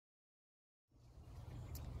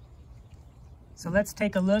So let's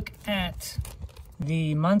take a look at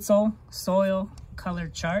the Munsell soil color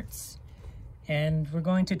charts, and we're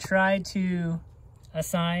going to try to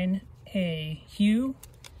assign a hue,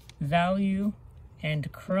 value,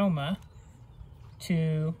 and chroma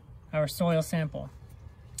to our soil sample.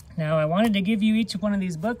 Now, I wanted to give you each one of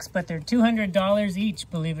these books, but they're $200 each,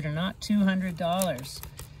 believe it or not, $200.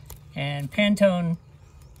 And Pantone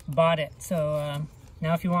bought it, so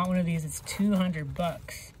now if you want one of these, it's 200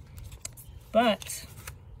 bucks. But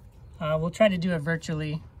we'll try to do it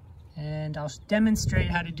virtually, and I'll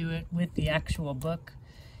demonstrate how to do it with the actual book.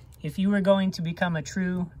 If you were going to become a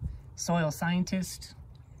true soil scientist,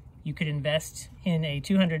 you could invest in a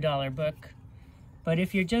 $200 book. But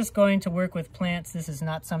if you're just going to work with plants, this is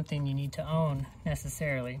not something you need to own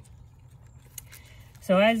necessarily.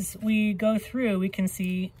 So as we go through, we can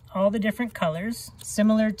see all the different colors,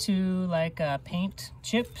 similar to like paint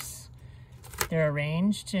chips. They're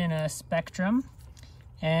arranged in a spectrum,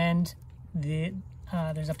 and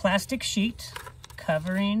there's a plastic sheet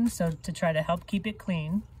covering, so to try to help keep it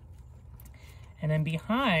clean. And then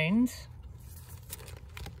behind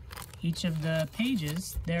each of the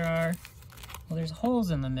pages, there's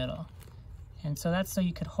holes in the middle, and so that's so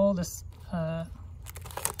you could hold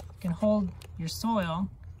hold your soil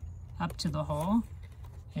up to the hole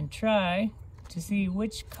and try to see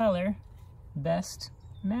which color best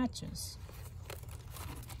matches.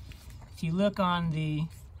 If you look on the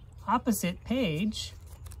opposite page,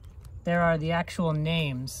 there are the actual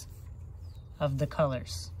names of the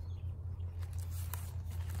colors.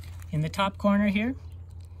 In the top corner here,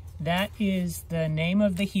 that is the name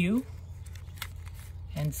of the hue.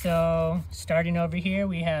 And so starting over here,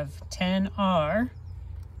 we have 10R.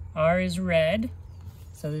 R is red,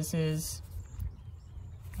 so this is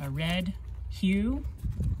a red hue.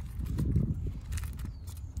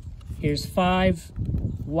 Here's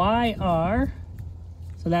 5YR,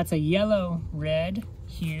 so that's a yellow-red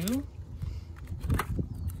hue.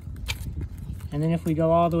 And then if we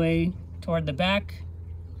go all the way toward the back,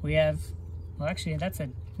 we have, well actually that's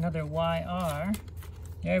another YR.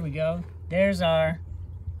 There we go. There's our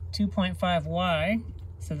 2.5Y,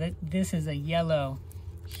 so that this is a yellow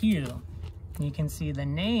hue. And you can see the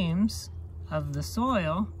names of the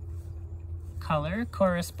soil color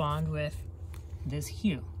correspond with this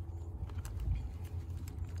hue.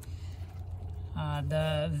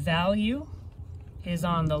 The value is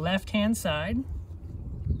on the left-hand side.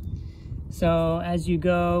 So as you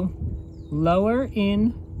go lower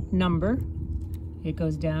in number, it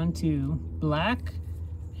goes down to black,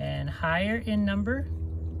 and higher in number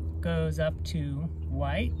goes up to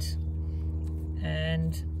white.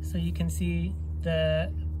 And so you can see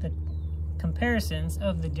the comparisons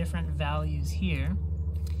of the different values here.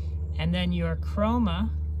 And then your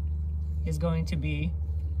chroma is going to be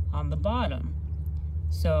on the bottom.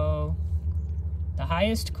 So the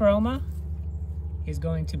highest chroma is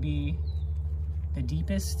going to be the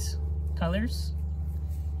deepest colors,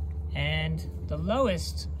 and the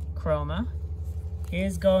lowest chroma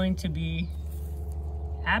is going to be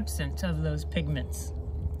absent of those pigments,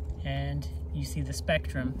 and you see the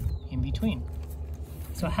spectrum in between.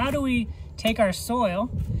 So how do we take our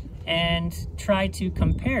soil and try to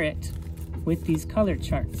compare it with these color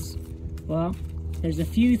charts? Well, there's a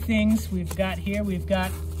few things we've got here. We've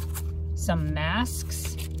got some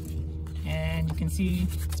masks, and you can see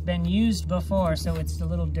it's been used before, so it's a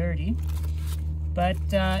little dirty. But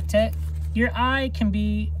your eye can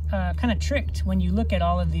be kind of tricked when you look at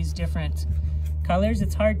all of these different colors.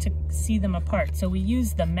 It's hard to see them apart. So we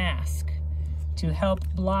use the mask to help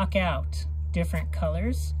block out different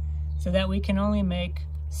colors so that we can only make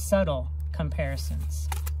subtle comparisons.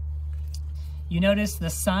 You notice the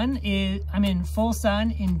sun is, I'm in full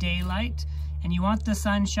sun in daylight, and you want the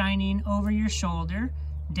sun shining over your shoulder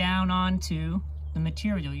down onto the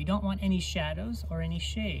material. You don't want any shadows or any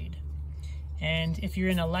shade. And if you're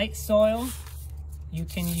in a light soil, you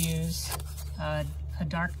can use a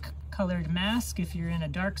dark colored mask. If you're in a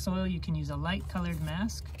dark soil, you can use a light colored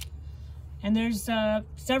mask. And there's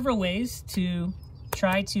several ways to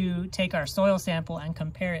try to take our soil sample and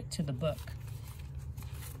compare it to the book.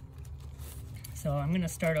 So I'm going to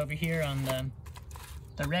start over here on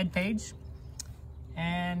the red page,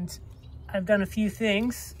 and I've done a few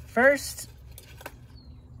things. First,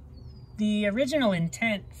 the original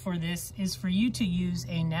intent for this is for you to use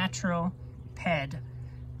a natural bed,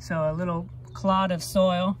 so a little clod of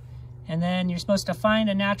soil, and then you're supposed to find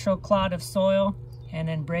a natural clod of soil and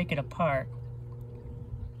then break it apart.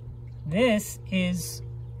 This is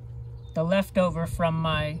the leftover from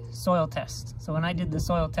my soil test. So when I did the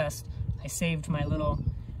soil test, I saved my little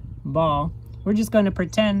ball. we're just going to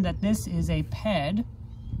pretend that this is a bed,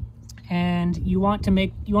 and you want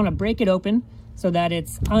to break it open so that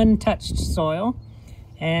it's untouched soil,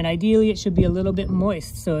 and ideally it should be a little bit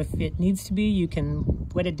moist. So if it needs to be, you can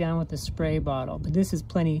wet it down with a spray bottle, but this is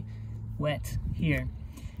plenty wet here.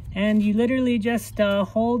 And you literally just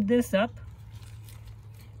hold this up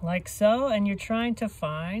like so, and you're trying to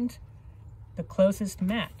find the closest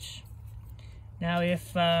match. Now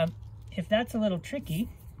if that's a little tricky,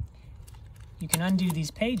 you can undo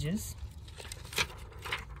these pages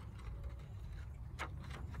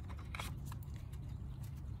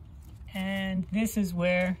and this is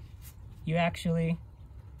where you actually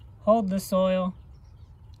hold the soil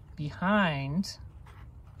behind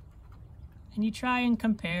and you try and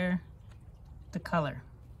compare the color.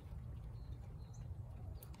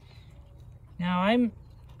 Now I'm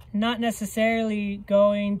not necessarily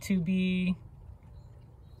going to be,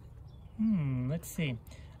 let's see.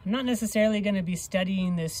 I'm not necessarily going to be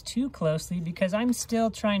studying this too closely because I'm still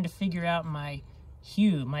trying to figure out my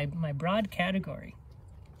hue, my broad category.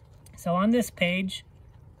 So on this page,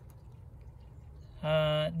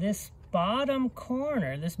 this bottom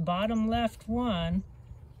corner, this bottom left one,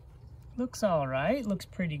 looks all right, looks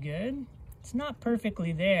pretty good. It's not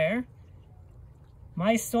perfectly there.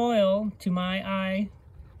 My soil, to my eye,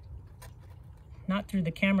 not through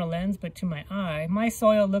the camera lens, but to my eye, my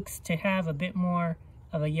soil looks to have a bit more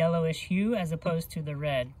of a yellowish hue as opposed to the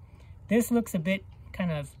red. This looks a bit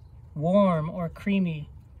kind of warm or creamy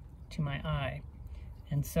to my eye.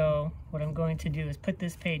 And so what I'm going to do is put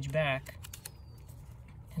this page back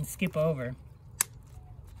and skip over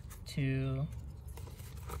to,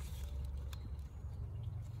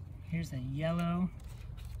 here's a yellow,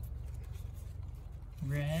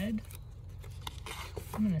 red.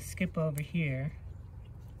 I'm going to skip over here.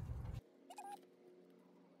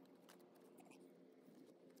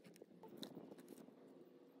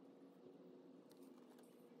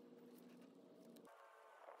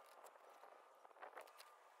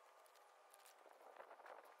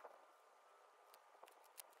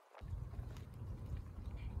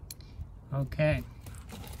 Okay,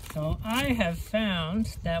 so I have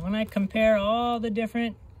found that when I compare all the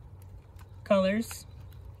different colors,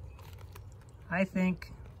 I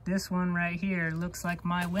think this one right here looks like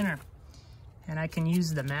my winner. And I can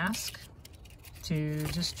use the mask to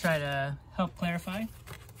just try to help clarify,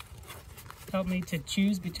 help me to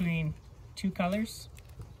choose between two colors.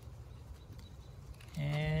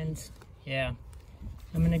 And yeah,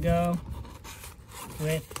 I'm gonna go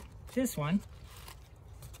with this one.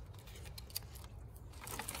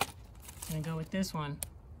 I'm gonna go with this one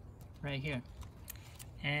right here.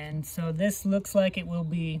 And so this looks like it will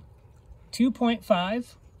be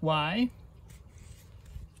 2.5 Y,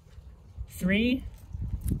 3,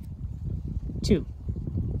 2.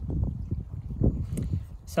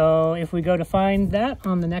 So if we go to find that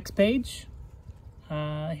on the next page,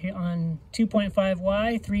 here on 2.5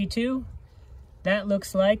 Y, 3, 2, that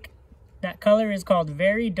looks like, that color is called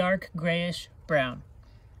very dark grayish brown.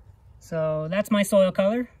 So that's my soil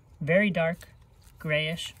color, very dark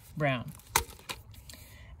grayish brown.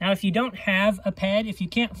 Now, if you don't have a ped, if you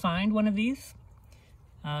can't find one of these,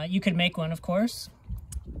 you could make one, of course.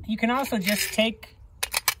 You can also just take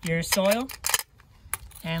your soil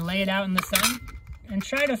and lay it out in the sun and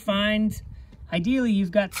try to find, ideally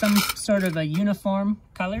you've got some sort of a uniform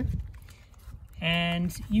color,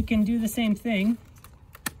 and you can do the same thing.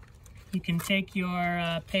 You can take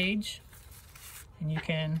your page and you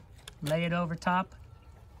can lay it over top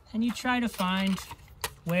and you try to find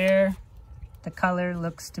where the color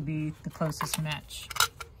looks to be the closest match.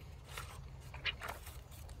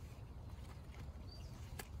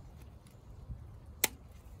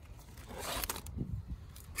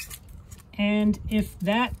 And if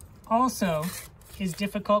that also is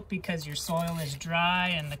difficult because your soil is dry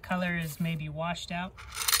and the color is maybe washed out,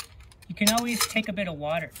 you can always take a bit of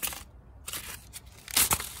water.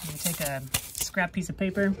 You can take a scrap piece of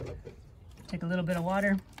paper, take a little bit of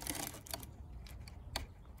water,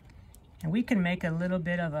 and we can make a little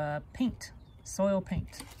bit of a paint, soil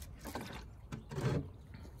paint.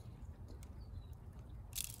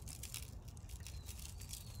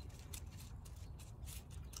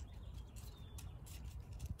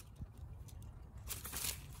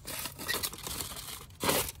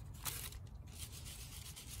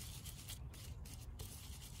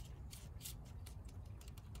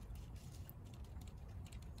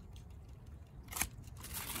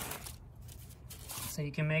 So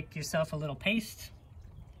you can make yourself a little paste,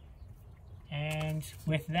 and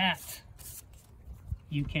with that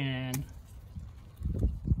you can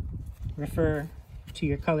refer to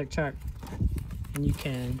your color chart and you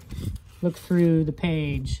can look through the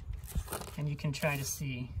page and you can try to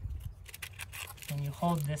see. When you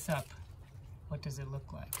hold this up, what does it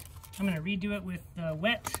look like? I'm going to redo it with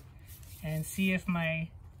wet and see if my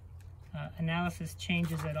analysis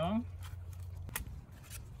changes at all.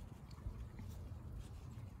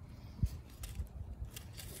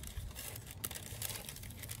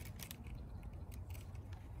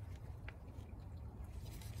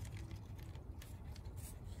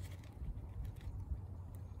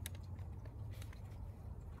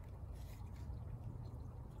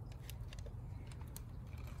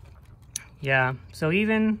 Yeah, so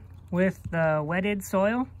even with the wetted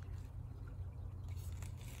soil,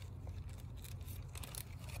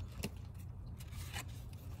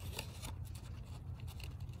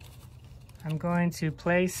 I'm going to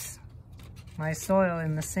place my soil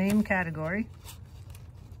in the same category,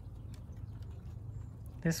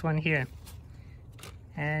 this one here.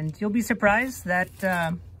 And you'll be surprised that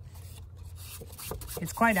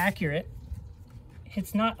it's quite accurate.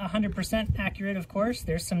 It's not 100% accurate, of course.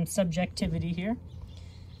 There's some subjectivity here.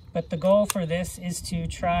 But the goal for this is to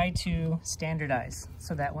try to standardize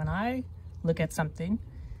so that when I look at something,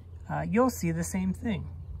 you'll see the same thing.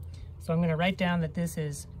 So I'm going to write down that this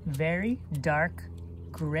is very dark,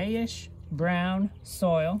 grayish brown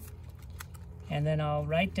soil. And then I'll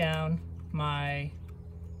write down my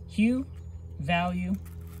hue, value,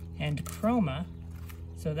 and chroma,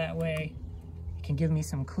 so that way it can give me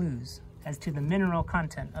some clues as to the mineral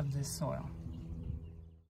content of this soil.